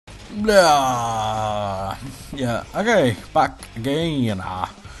Yeah, okay, back again. Got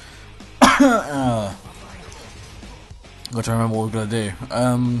to remember what we're gonna do.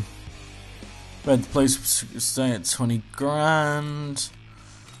 We had the place stay at 20 grand.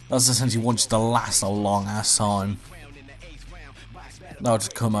 That's essentially wants to last a long ass time. That'll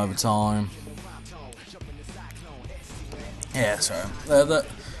just come over time. Yeah, so the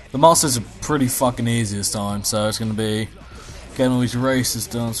masters are pretty fucking easy this time, so it's gonna be getting all these races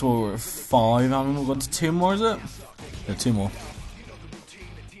done. So we're at 5. I mean, we've got to 2 more, is it? Yeah, 2 more.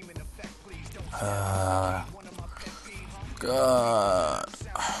 God.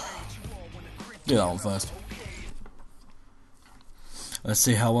 Do that one first. Let's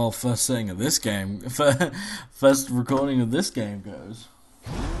see how well first setting of this game, first recording of this game goes.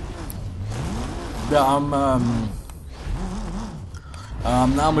 Yeah,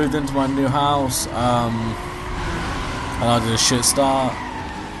 I'm now moved into my new house. And I did a shit start.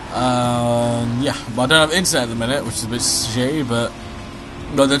 Yeah, but I don't have internet at the minute, which is a bit shitty, but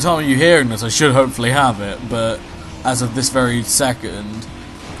by the time you're hearing this, I should hopefully have it, but as of this very second,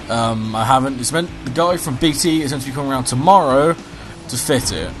 I haven't. It's meant the guy from BT is meant to be coming around tomorrow to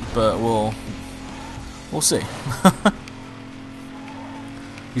fit it, but we'll see.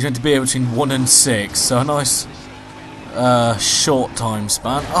 He's meant to be between 1 and 6, so a nice short time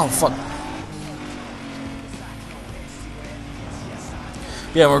span. Oh fuck.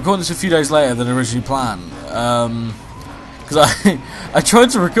 Yeah, we're recording this a few days later than originally planned. Because I tried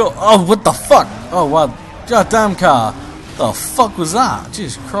to record. Oh, what the fuck? Oh wow, goddamn car. The fuck was that?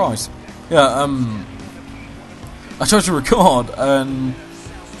 Jesus Christ. Yeah, I tried to record and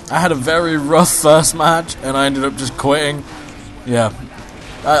I had a very rough first match and I ended up just quitting. Yeah,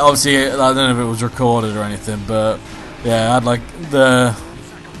 obviously I don't know if it was recorded or anything, but yeah, I had like I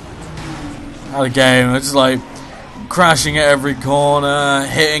had a game. I was just like crashing at every corner,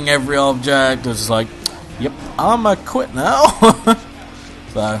 hitting every object. I was just like, yep, I'm a quit now.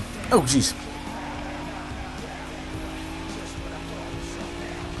 So, oh jeez.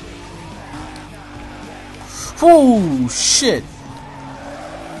 Oh shit.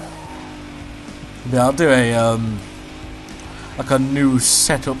 Yeah, I'll do a like a new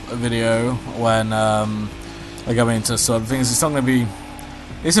setup video when I go into sort of things. It's not gonna be,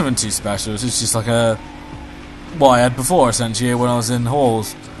 it's nothing too special. It's just like a what I had before essentially when I was in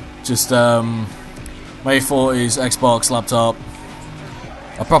halls. Just my 40s Xbox laptop,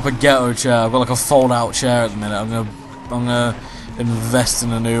 a proper ghetto chair. I've got like a fold out chair at the minute. I'm gonna invest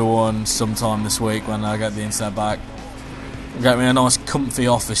in a new one sometime this week when I get the internet back. Get me a nice comfy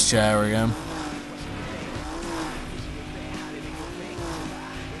office chair again.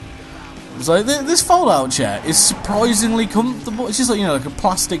 It's like this fold-out chair is surprisingly comfortable. It's just like, you know, like a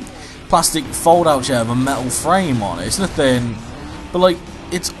plastic fold-out chair with a metal frame on it. It's nothing, but like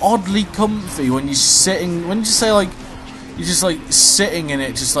it's oddly comfy when you're sitting. When you say like you're just like sitting in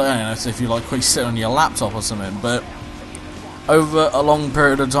it, just like I don't know, so if you like quick sit on your laptop or something, but over a long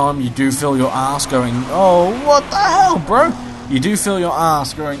period of time, you do feel your ass going, oh, what the hell, bro? You do feel your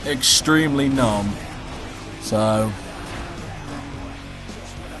ass going extremely numb. So,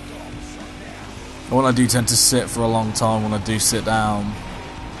 when I do tend to sit for a long time, when I do sit down,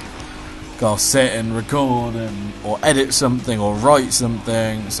 I'll sit and record or edit something or write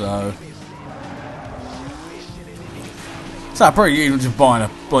something. So I probably even just buying a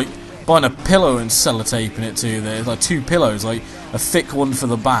pillow and sellotaping it to there. Like 2 pillows, like a thick one for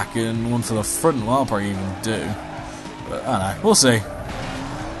the back and one for the front. Well, I'll probably even do. But I don't know. We'll see.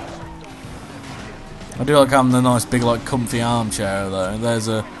 I do like having the nice big like comfy armchair though. There's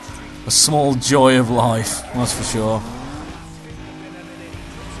a small joy of life, that's for sure.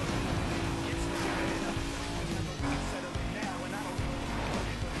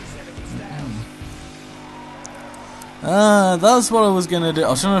 That's what I was gonna do. I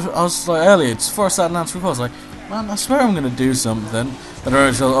was like earlier, just before I started announcing record, I was like, man, I swear I'm gonna do something. But I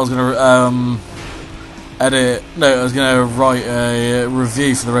was gonna I was gonna write a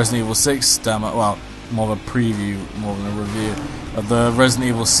review for the Resident Evil 6 demo. Well, more of a preview, more than a review of the Resident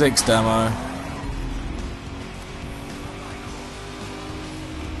Evil 6 demo.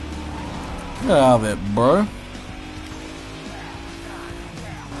 Get out of it, bro.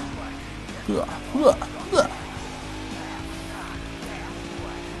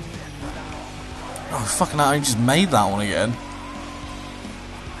 Oh, fucking hell, I just made that one again.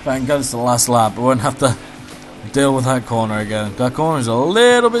 Thank God it's the last lap. I won't have to deal with that corner again. That corner is a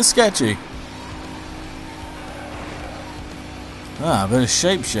little bit sketchy. Ah, a bit of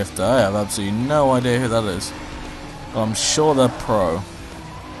Shapeshifter. I have absolutely no idea who that is. But I'm sure they're pro.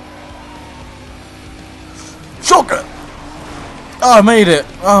 Shocker! Oh, I made it!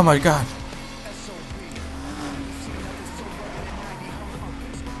 Oh my god.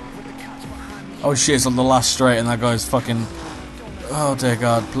 Oh shit, it's on the last straight and that guy's fucking... Oh dear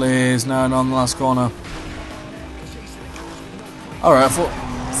god, please, no, not on the last corner. Alright, I thought...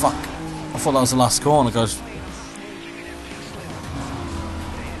 Fuck. I thought that was the last corner, because...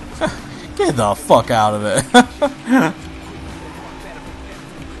 Get the fuck out of it.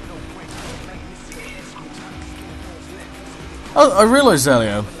 I realised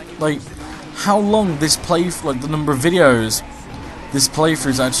earlier, like, how long this like, the number of videos this playthrough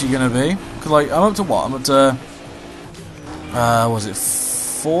is actually going to be. Because, like, I'm up to what? I'm up to... was it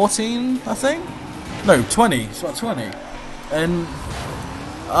 14, I think? No, 20. It's about 20. And...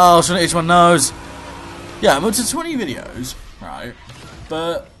 Oh, so each one knows. Yeah, I'm up to 20 videos, right?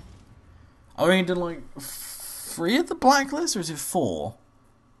 But... I only did, like, 3 of the blacklist, or is it 4?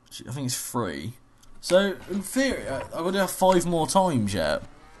 I think it's 3. So, in theory, I've got to have 5 more times yet.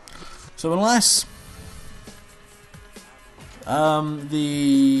 So, unless...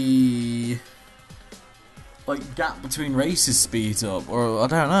 the... like, gap between races speeds up, or I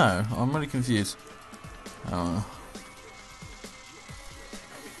don't know. I'm really confused. I don't know.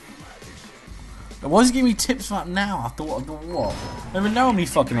 Why is he giving me tips for that now after what I've done what? I don't even know how many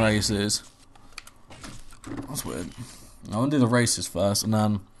fucking races. That's weird. I want to do the races first, and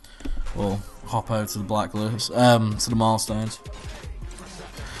then we'll hop over to the blacklist, to the milestones.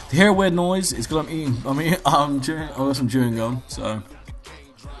 To hear a weird noise, it's because I'm got some chewing gum, so.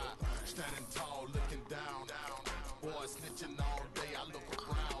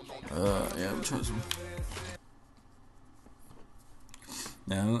 Yeah, we'll try some.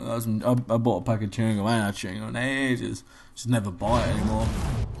 Yeah, I bought a pack of chewing gum. I ain't had chewing gum in ages. Just never buy it anymore.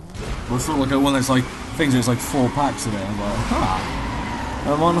 But it's sort of like one of those like things where it's like 4 packs of it. I'm like,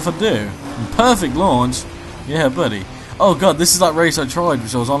 I wonder if I do. Perfect launch. Yeah, buddy. Oh god, this is that race I tried,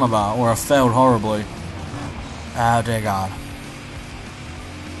 which I was on about, where I failed horribly. Oh dear god.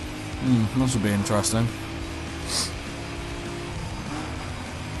 That should be interesting.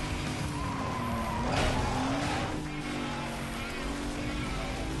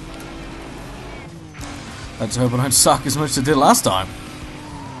 Let's hope I don't suck as much as I did last time.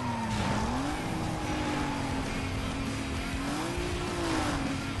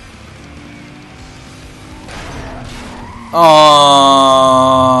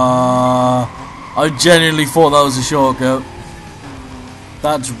 I genuinely thought that was a shortcut.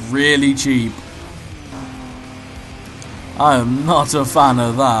 That's really cheap. I am not a fan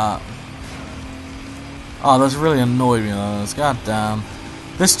of that. Oh, that's really annoyed me though. God damn.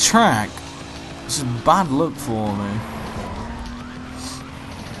 This track is just bad luck for me.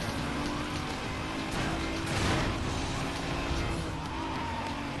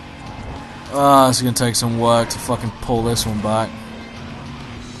 It's gonna take some work to fucking pull this one back.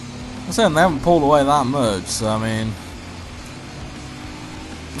 I'm saying they haven't pulled away that much, so I mean...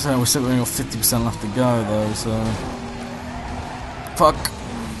 I'm saying we're still got 50% left to go though, so... Fuck.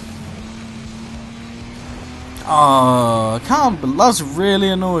 Oh, I can't believe... That's really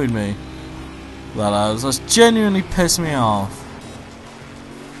annoyed me. That's genuinely pissed me off.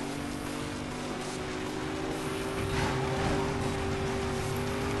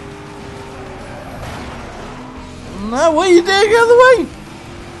 No, what are you doing? Get out of the way!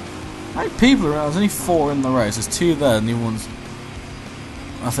 How many people are around? There's only 4 in the race. There's 2 there, and the other one's...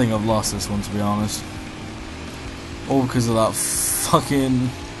 I think I've lost this one, to be honest. All because of that fucking...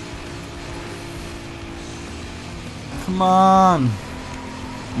 Come on!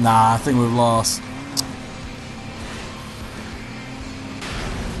 Nah, I think we've lost.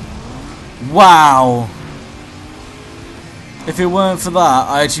 Wow! If it weren't for that,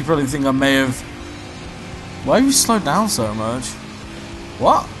 I actually probably think I may have... Why have you slowed down so much?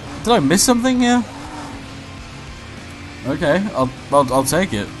 What? Did I miss something here? Okay, I'll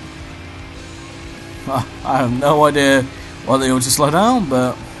take it. I have no idea why they all just slow down,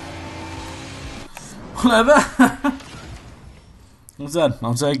 but whatever. What's that?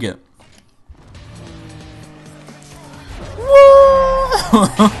 I'll take it.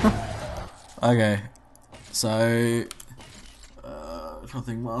 Okay, so I'm trying to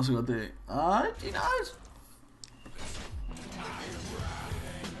think what else we got to do. You know.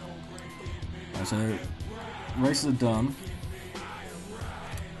 So, races are done.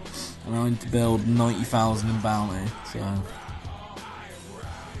 And I need to build 90,000 in bounty, so...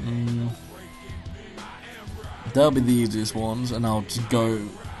 They'll be the easiest ones, and I'll just go...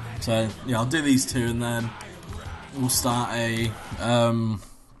 So, yeah, I'll do these 2, and then we'll start an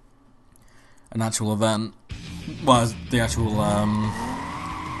actual event. Well, the actual, what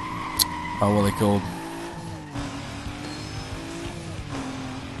are they called?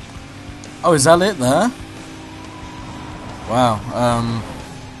 Oh, is that it there? Wow.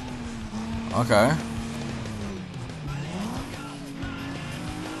 Okay.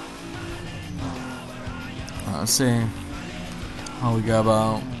 Let's see how we go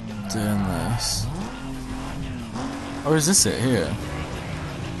about doing this. Or is this it here?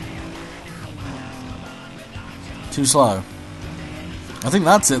 Too slow. I think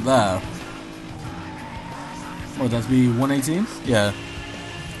that's it there. What, that'd be 118? Yeah.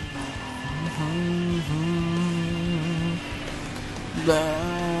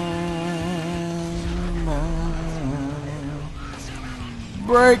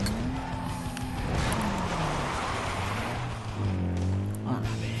 Break.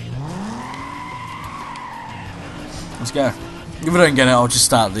 Let's go. If I don't get it, I'll just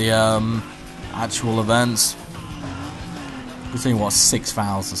start the actual events. We're saying what,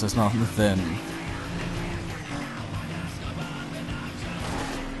 6,000, so it's not nothing.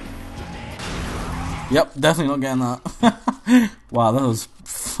 Yep, definitely not getting that. Wow, that was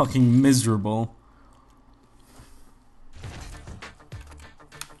fucking miserable.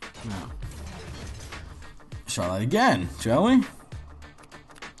 Try that again, shall we?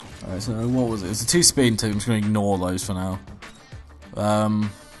 Alright, so what was it? It's a 2 speed and 2. I'm just going to ignore those for now.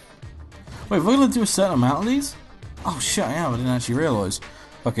 Wait, we're going to do a certain amount of these? Oh shit, yeah, I didn't actually realise.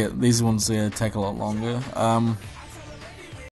 Okay, these ones take a lot longer.